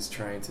head who was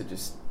trying to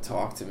just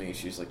talk to me.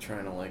 She's like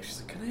trying to like,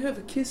 she's like, can I have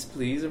a kiss,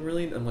 please?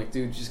 I'm like,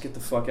 dude, just get the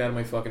fuck out of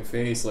my fucking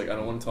face. Like, I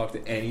don't want to talk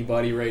to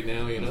anybody right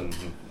now, you know?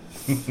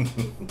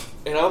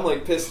 And I'm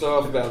like pissed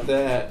off about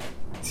that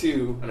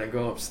too. And I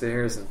go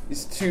upstairs and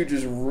these two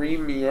just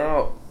ream me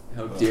out.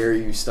 How dare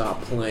you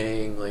stop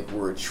playing? Like,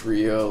 we're a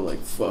trio. Like,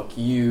 fuck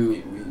you.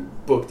 We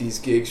booked these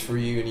gigs for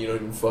you and you don't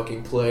even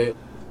fucking play.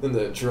 Then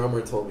the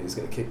drummer told me he was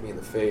going to kick me in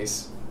the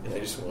face. And I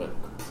just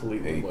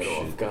completely went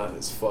off, got in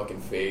his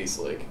fucking face.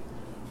 Like,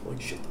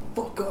 shut the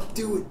fuck up.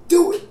 Do it.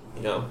 Do it.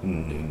 You know?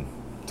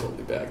 Mm-hmm.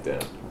 Totally back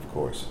down. Of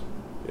course.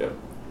 Yeah.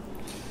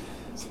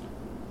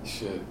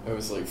 Shit. I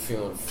was like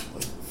feeling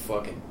like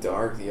fucking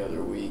dark the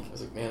other week. I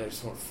was like, man, I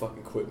just want to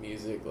fucking quit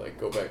music, like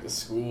go back to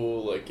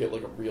school, like get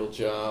like a real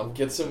job,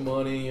 get some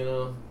money, you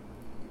know.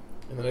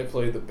 And then I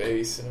played the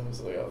bass and I was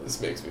like, oh, this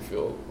makes me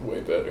feel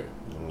way better.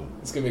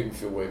 It's gonna make me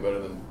feel way better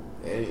than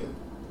anything.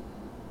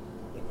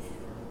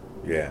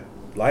 Yeah,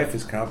 life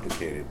is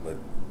complicated, but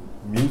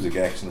music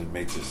actually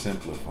makes it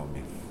simpler for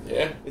me.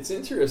 Yeah, it's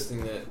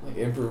interesting that like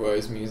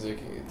improvised music,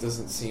 it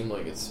doesn't seem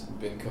like it's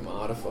been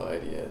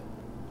commodified yet.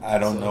 I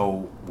don't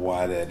know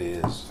why that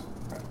is.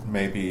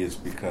 Maybe it's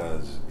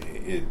because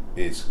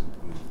it's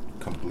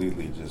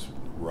completely just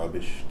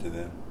rubbish to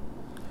them.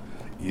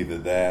 Either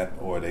that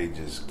or they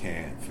just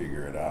can't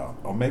figure it out.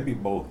 Or maybe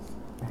both.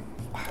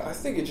 I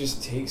think it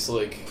just takes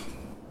like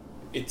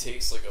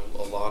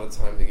a lot of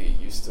time to get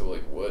used to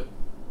like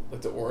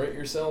to orient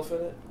yourself in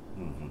it.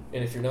 Mm-hmm.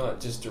 And if you're not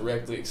just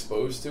directly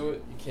exposed to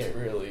it,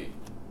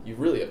 you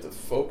really have to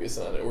focus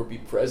on it or be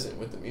present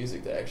with the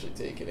music to actually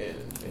take it in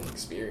and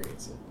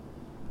experience it.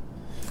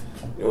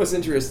 You know what's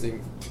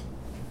interesting,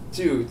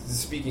 too,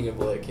 speaking of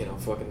like, you know,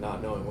 fucking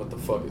not knowing what the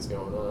fuck is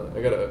going on,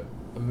 I got a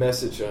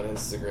message on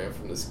Instagram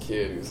from this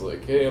kid who's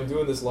like, hey, I'm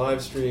doing this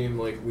live stream,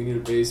 like, we need a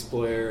bass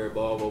player,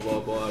 blah, blah, blah,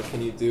 blah,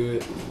 can you do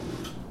it?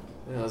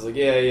 And I was like,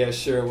 yeah,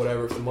 sure,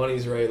 whatever, if the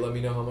money's right, let me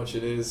know how much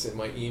it is, in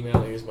my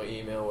email, here's my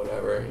email,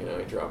 whatever, you know,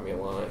 he dropped me a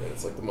line, and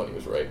it's like, the money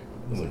was right.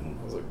 I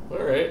was like,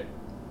 alright,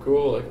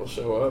 cool, like, we'll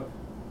show up.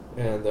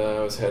 And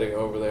I was heading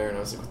over there, and I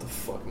was like, what the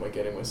fuck am I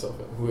getting myself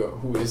in?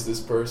 Who is this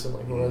person?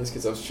 Like, who are these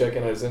kids? I was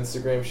checking out his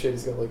Instagram shit.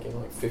 He's got, like, you know,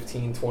 like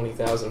 15,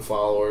 20,000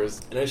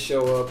 followers. And I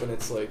show up, and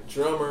it's, like,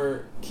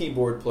 drummer,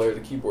 keyboard player. The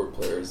keyboard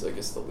player is, I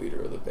guess, the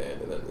leader of the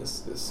band. And then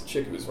this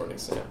chick who's running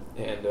sound.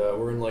 And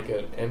we're in, like,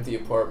 an empty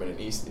apartment in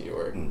East New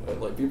York.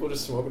 And, like, people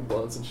just smoking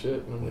blunts and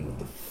shit. And I'm like, what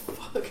the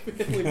fuck,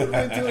 man? Like, what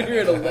am I doing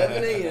here at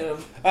 11 a.m.?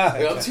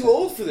 Like, I'm too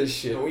old for this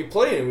shit. And we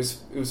played, and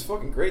it was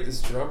fucking great.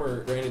 This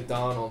drummer, Brandon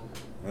Donald,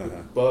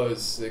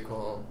 Buzz, they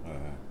call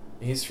him.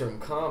 He's from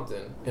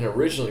Compton and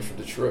originally from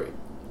Detroit.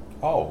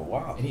 Oh,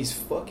 wow. And he's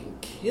fucking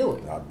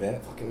killing. I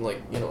bet. Fucking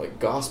like, you know, like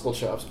gospel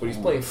chops, but he's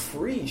playing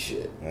free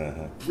shit.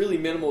 Really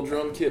minimal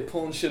drum kit,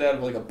 pulling shit out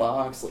of like a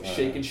box, like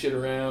shaking shit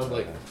around,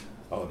 like.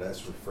 Oh,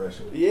 that's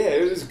refreshing. Yeah,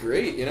 it was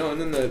great, you know.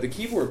 And then the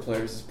keyboard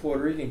player is this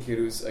Puerto Rican kid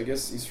who's, I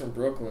guess he's from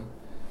Brooklyn.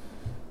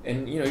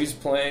 And, you know, he's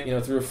playing, you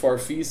know, through a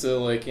Farfisa,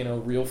 like, you know,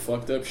 real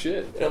fucked up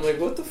shit. And I'm like,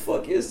 what the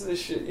fuck is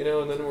this shit, you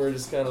know? And then we're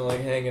just kind of,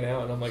 like, hanging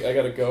out. And I'm like, I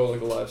gotta go,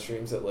 like, a live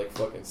stream's at, like,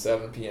 fucking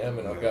 7 p.m.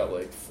 And I've got,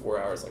 like,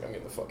 4 hours. Like, I'm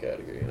getting the fuck out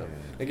of here, you know?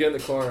 I get in the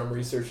car and I'm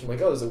researching,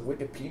 like, oh, there's a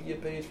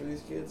Wikipedia page for these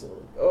kids? And I'm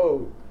like,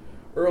 oh,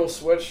 Earl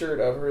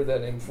Sweatshirt, I've heard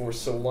that name before.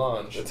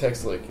 Solange. I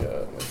text, like,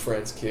 my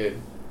friend's kid,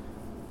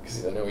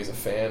 because I know he's a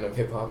fan of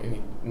hip-hop, and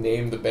he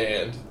named the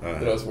band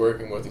that I was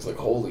working with. He's like,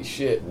 holy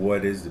shit.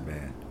 What is the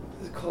band?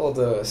 It's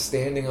called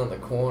Standing on the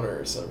Corner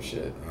or some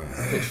shit.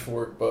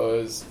 Pitchfork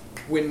Buzz.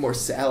 Win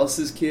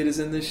Marsalis' kid is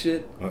in this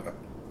shit.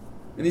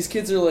 And these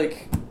kids are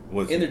like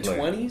in their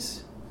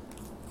 20s.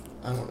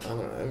 I don't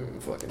know. I don't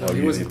fucking know. Oh,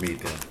 you didn't meet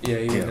them. Yeah,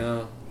 you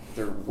know.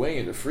 They're way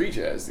into free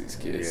jazz, these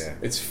kids. Yeah.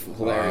 It's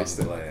hilarious.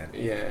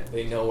 Yeah,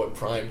 they know what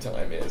prime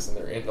time is, and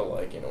they're into,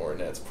 like, you know,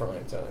 Ornette's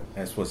prime time.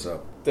 That's what's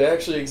up. They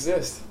actually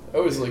exist. I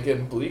was, like,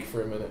 getting bleak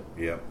for a minute.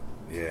 Yep.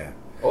 Yeah.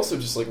 Also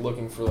just, like,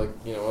 looking for, like,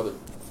 you know, other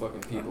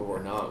fucking people who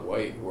are not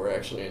white who are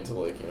actually into,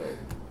 like, you know,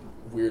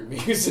 weird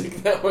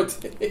music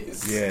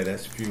nowadays. Yeah,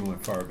 that's few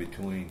and far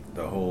between.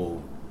 The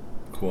whole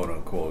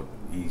quote-unquote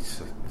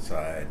East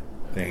Side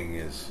thing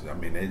is, I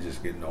mean, they're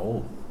just getting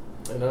old.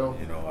 I know.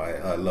 You know,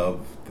 I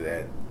love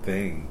that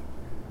thing,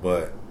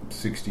 but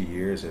 60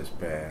 years has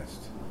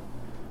passed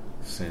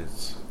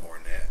since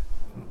Ornette.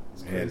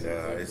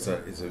 And it's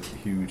a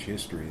huge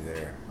history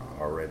there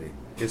already.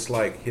 It's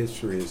like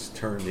history has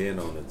turned in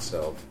on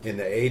itself. In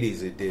the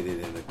 80s, it did it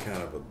in a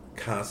kind of a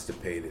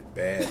constipated,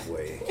 bad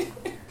way.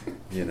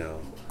 You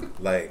know,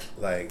 like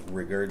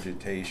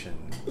regurgitation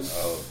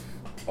of,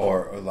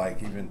 or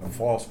like even a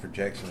false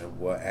projection of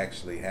what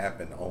actually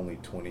happened only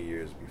 20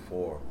 years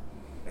before.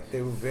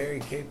 They were very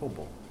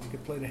capable. You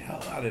could play the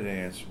hell out of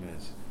their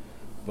instruments.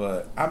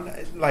 But I'm not,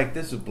 like,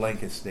 this is a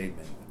blanket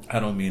statement. I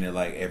don't mean it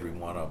like every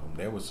one of them.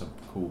 There was some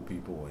cool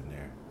people in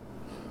there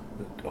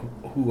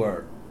who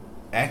are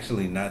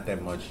actually not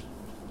that much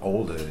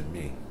older than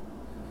me.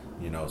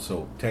 You know,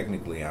 so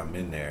technically I'm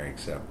in there,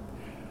 except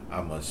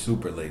I'm a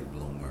super late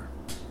bloomer.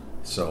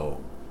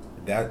 So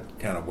that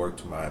kind of worked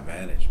to my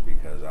advantage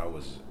because I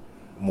was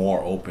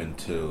more open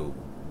to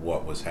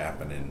what was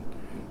happening.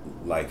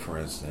 Like, for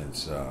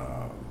instance,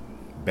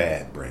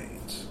 Bad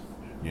Brains.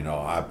 You know,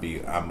 I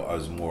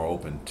was more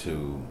open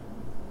to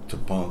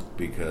punk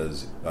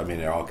because, I mean,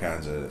 there are all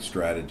kinds of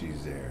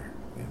strategies there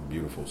and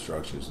beautiful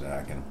structures that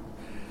I can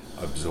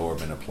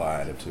absorb and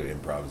apply to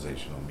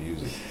improvisational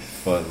music.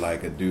 But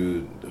like a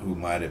dude who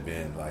might have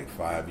been like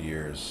 5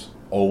 years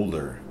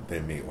older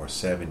than me or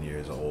 7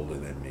 years older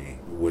than me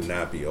would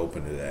not be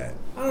open to that.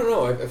 I don't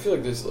know. I feel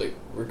like there's like,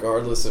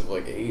 regardless of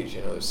like age,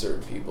 you know, there's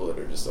certain people that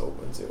are just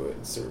open to it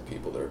and certain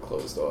people that are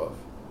closed off.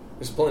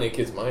 There's plenty of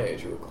kids my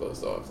age who are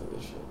closed off to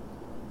this shit.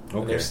 Okay.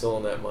 And they're still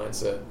in that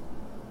mindset.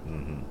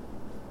 Mm-hmm.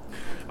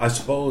 I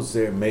suppose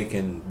they're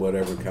making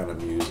whatever kind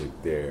of music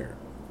there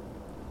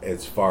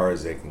as far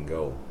as they can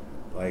go.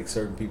 Like,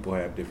 certain people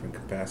have different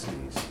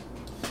capacities.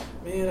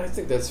 Man, I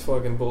think that's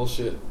fucking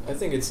bullshit. I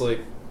think it's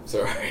like,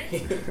 sorry.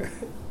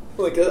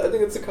 Like, I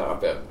think it's a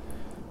cop-out.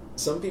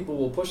 Some people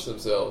will push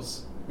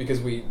themselves because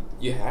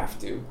you have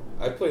to.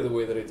 I play the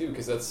way that I do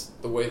because that's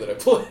the way that I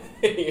play.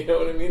 You know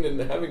what I mean? And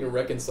having to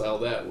reconcile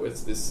that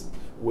with this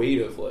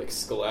weight of, like,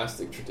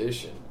 scholastic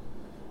tradition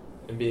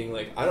and being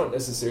like, I don't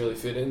necessarily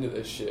fit into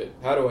this shit.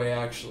 How do I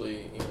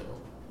actually, you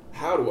know,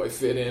 how do I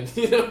fit in,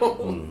 you know?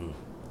 Mm-hmm.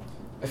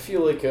 I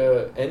feel like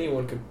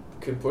anyone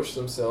can push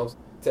themselves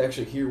to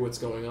actually hear what's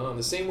going on.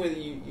 The same way that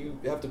you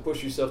have to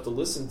push yourself to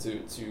listen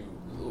to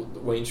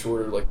Wayne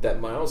Shorter, like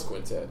that Miles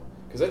Quintet.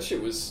 Because that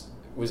shit was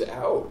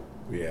out.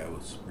 Yeah, it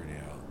was pretty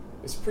out.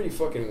 It's pretty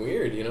fucking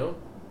weird, you know?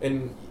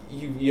 And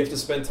you have to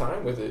spend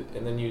time with it,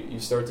 and then you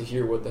start to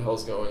hear what the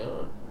hell's going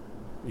on.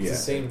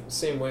 It's the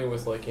same way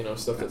with, like, you know,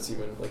 stuff that's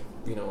even, like,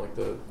 you know, like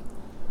the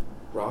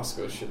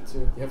Roscoe shit,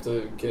 too. You have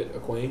to get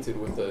acquainted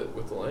with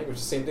the language.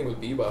 The same thing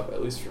with bebop,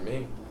 at least for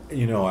me.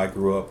 You know, I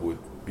grew up with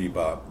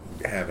bebop,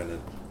 having a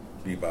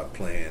bebop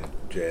playing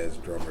jazz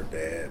drummer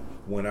dad.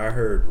 When I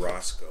heard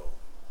Roscoe,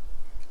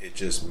 it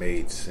just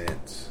made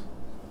sense,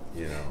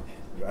 you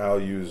know.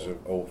 I'll use an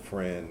old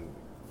friend,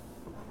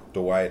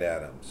 Dwight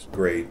Adams,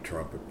 great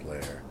trumpet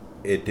player.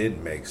 It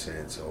didn't make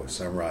sense, or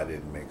Sun Ra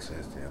didn't make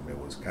sense to him. It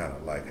was kind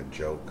of like a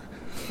joke.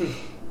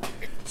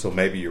 So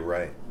maybe you're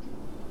right.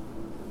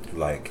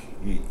 Like,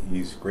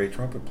 he's a great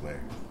trumpet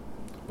player.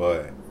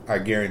 But I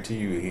guarantee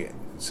you,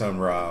 Sun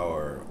Ra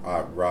or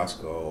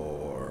Roscoe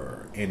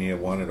or any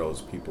one of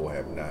those people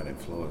have not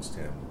influenced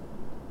him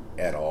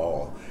at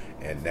all.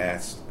 And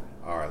that's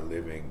our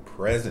living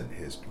present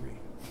history.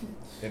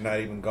 They're not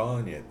even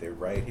gone yet. They're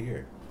right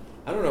here.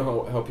 I don't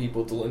know how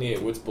people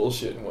delineate what's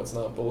bullshit and what's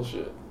not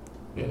bullshit.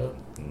 You know?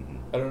 Mm-hmm.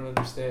 I don't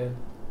understand.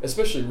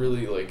 Especially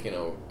really, like, you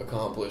know,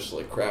 accomplished,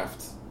 like,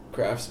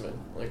 craftsmen,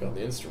 like, on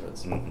the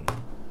instruments. Mm-hmm.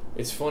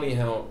 It's funny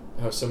how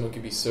someone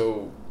could be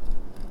so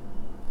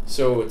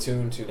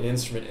attuned to an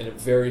instrument in a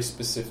very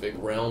specific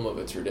realm of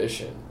a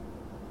tradition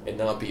and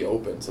not be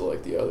open to,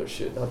 like, the other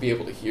shit, not be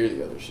able to hear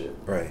the other shit.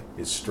 Right.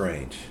 It's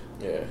strange.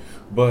 Yeah.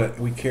 But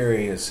we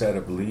carry a set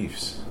of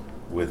beliefs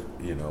with,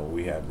 you know,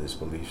 we have this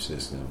belief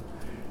system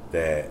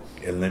that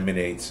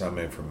eliminates some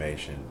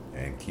information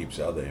and keeps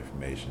other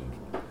information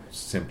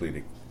simply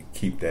to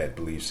keep that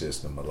belief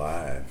system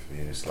alive.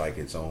 And it's like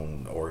its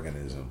own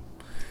organism,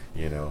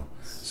 you know.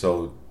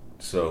 So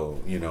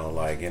you know,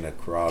 like in a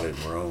crowded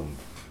room,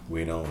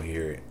 we don't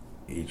hear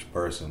each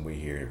person, we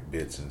hear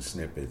bits and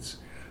snippets.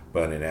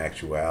 But in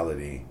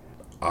actuality,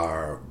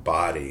 our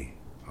body,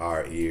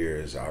 our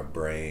ears, our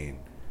brain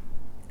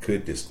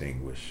could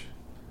distinguish.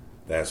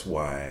 That's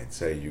why,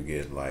 say, you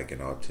get like an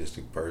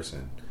autistic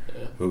person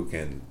who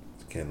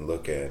can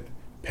look at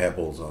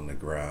pebbles on the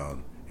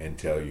ground and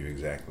tell you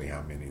exactly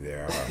how many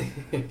there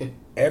are.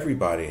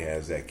 Everybody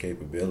has that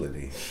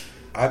capability.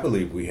 I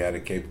believe we had a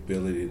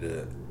capability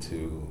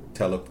to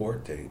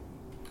teleportate,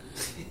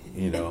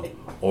 you know,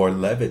 or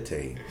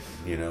levitate,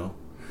 you know.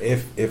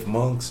 If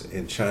monks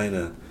in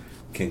China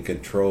can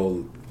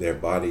control their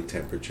body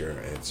temperature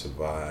and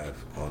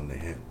survive on the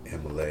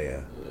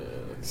Himalaya,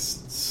 like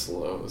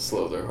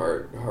slow their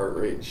heart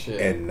rate and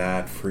shit, and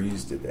not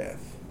freeze to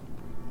death,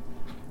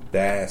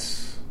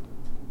 that's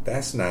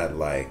not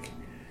like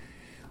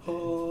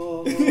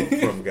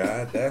from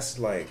God. That's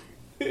like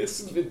it's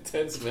some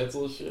intense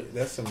mental shit.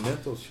 That's some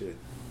mental shit.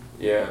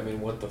 Yeah, I mean,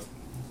 what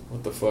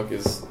the fuck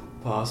is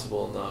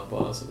possible and not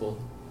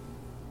possible?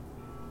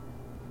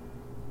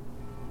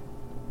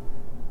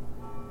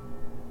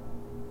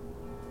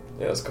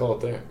 Yeah, let's call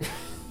it there.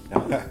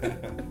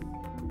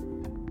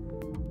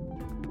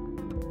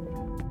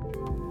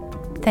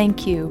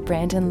 Thank you,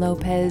 Brandon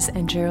Lopez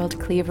and Gerald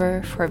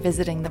Cleaver, for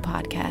visiting the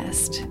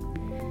podcast.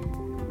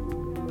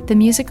 The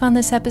music on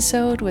this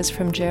episode was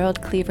from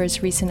Gerald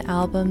Cleaver's recent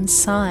album,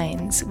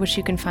 Signs, which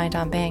you can find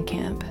on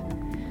Bandcamp.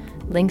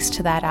 Links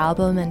to that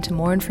album and to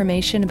more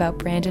information about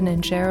Brandon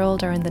and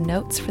Gerald are in the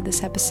notes for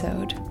this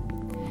episode.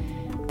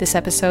 This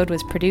episode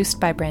was produced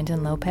by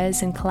Brandon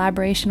Lopez in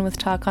collaboration with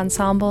Talk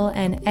Ensemble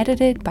and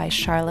edited by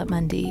Charlotte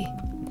Mundy.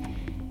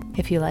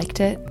 If you liked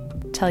it,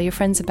 tell your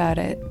friends about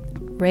it.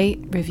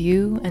 Rate,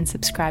 review, and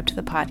subscribe to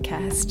the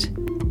podcast.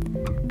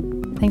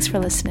 Thanks for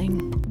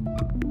listening.